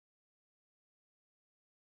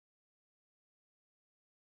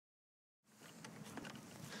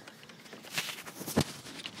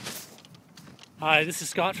Hi, this is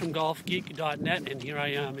Scott from golfgeek.net, and here I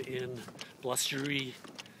am in blustery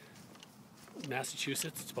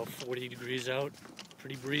Massachusetts. It's about 40 degrees out,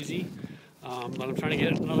 pretty breezy, but I'm trying to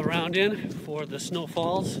get another round in for the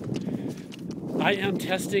snowfalls. I am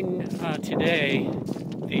testing today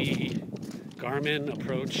the Garmin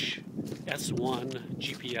Approach S1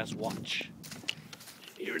 GPS watch.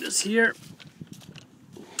 Here it is here.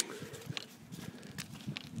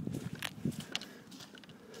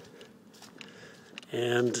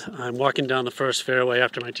 And I'm walking down the first fairway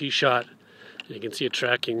after my tee shot, and you can see it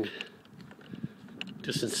tracking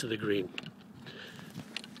distance to the green.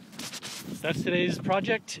 So that's today's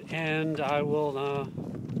project, and I will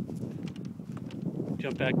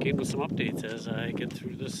jump back in with some updates as I get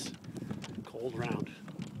through this cold round.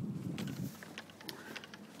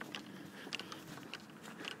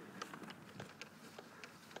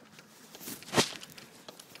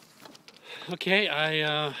 Okay,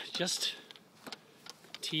 I just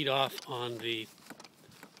teed off on the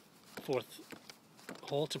fourth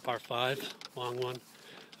hole to par 5, long one.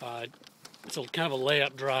 It's a kind of a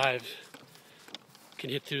layup drive. Can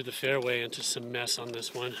hit through the fairway into some mess on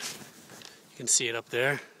this one. You can see it up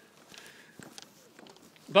there.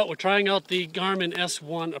 But we're trying out the Garmin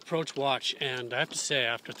S1 Approach watch, and I have to say,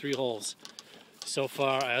 after 3 holes so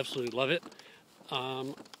far, I absolutely love it.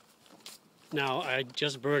 Now, I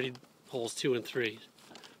just birdied holes 2 and 3.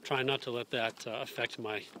 Trying not to let that affect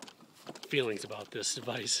my feelings about this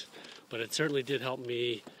device, but it certainly did help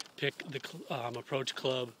me pick the approach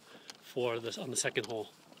club for this on the second hole,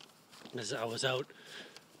 as I was out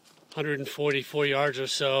 144 yards or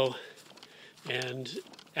so, and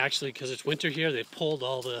actually, because it's winter here, they've pulled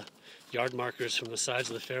all the yard markers from the sides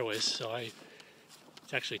of the fairways, so it's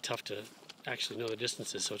actually tough to actually know the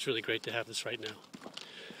distances, so it's really great to have this right now.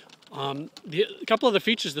 A couple of the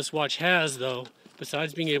features this watch has, though,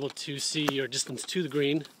 besides being able to see your distance to the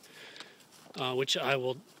green, which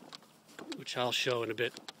I'll show in a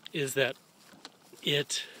bit, is that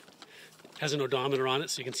it has an odometer on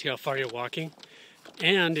it so you can see how far you're walking,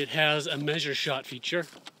 and it has a measure shot feature,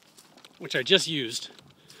 which I just used.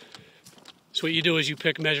 So what you do is you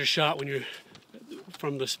pick measure shot when you're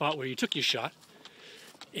from the spot where you took your shot,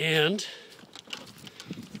 and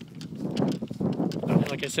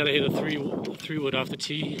like I said, I hit a three wood off the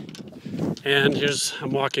tee. And I'm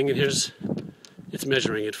walking, and it's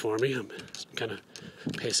measuring it for me. I'm kind of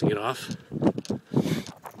pacing it off.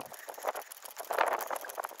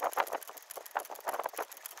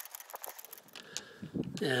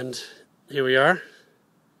 And here we are,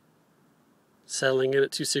 settling in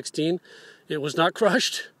at 216. It was not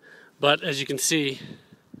crushed, but as you can see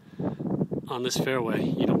on this fairway,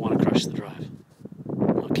 you don't want to crush the drive.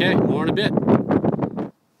 Okay, more in a bit.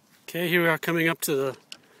 Okay, here we are coming up to the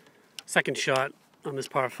second shot on this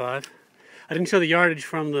par 5. I didn't show the yardage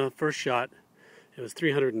from the first shot. It was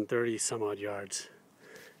 330 some odd yards.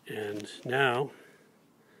 And now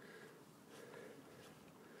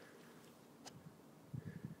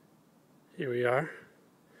here we are.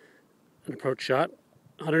 An approach shot.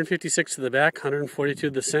 156 to the back, 142 to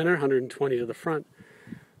the center, 120 to the front.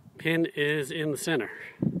 Pin is in the center.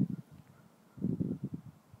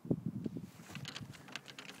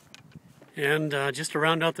 And just to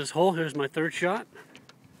round out this hole, here's my third shot.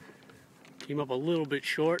 Came up a little bit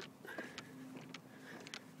short,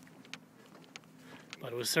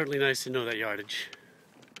 but it was certainly nice to know that yardage.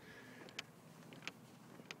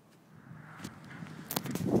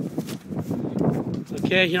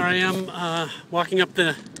 Okay, here I am walking up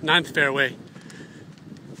the 9th fairway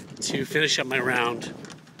to finish up my round.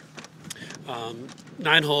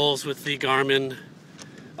 9 holes with the Garmin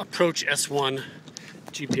Approach S1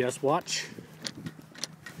 GPS watch.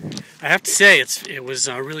 I have to say it was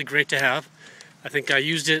really great to have. I think I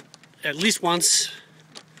used it at least once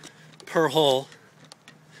per hole,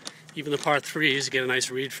 even the par 3s, to get a nice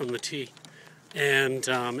read from the tee. And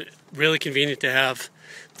really convenient to have.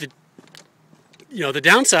 The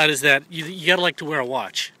downside is that you gotta like to wear a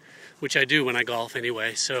watch, which I do when I golf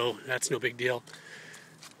anyway, so that's no big deal.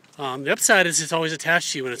 The upside is it's always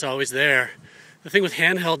attached to you and it's always there. The thing with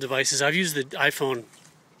handheld devices, I've used the iPhone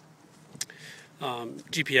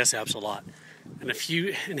GPS apps a lot, and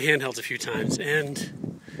handhelds a few times, and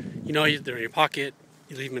they're in your pocket.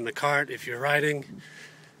 You leave them in the cart if you're riding,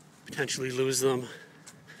 potentially lose them.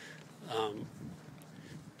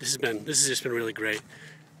 This has just been really great.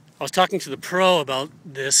 I was talking to the pro about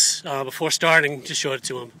this before starting, just showed it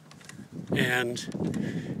to him, and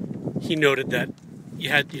he noted that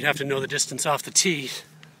you'd have to know the distance off the tee,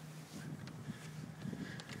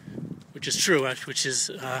 which is true, I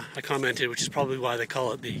commented, which is probably why they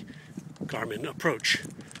call it the Garmin Approach,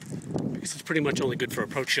 because it's pretty much only good for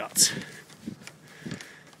approach shots.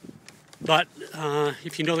 But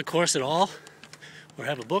if you know the course at all, or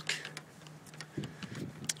have a book,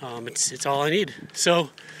 it's all I need.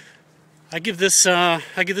 So I give this a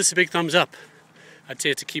big thumbs up. I'd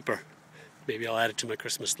say it's a keeper. Maybe I'll add it to my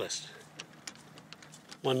Christmas list.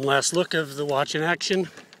 One last look of the watch in action.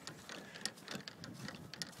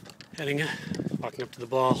 Walking up to the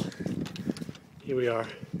ball. Here we are.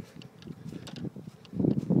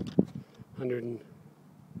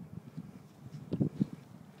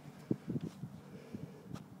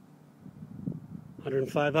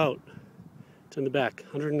 105 out. It's in the back.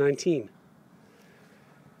 119.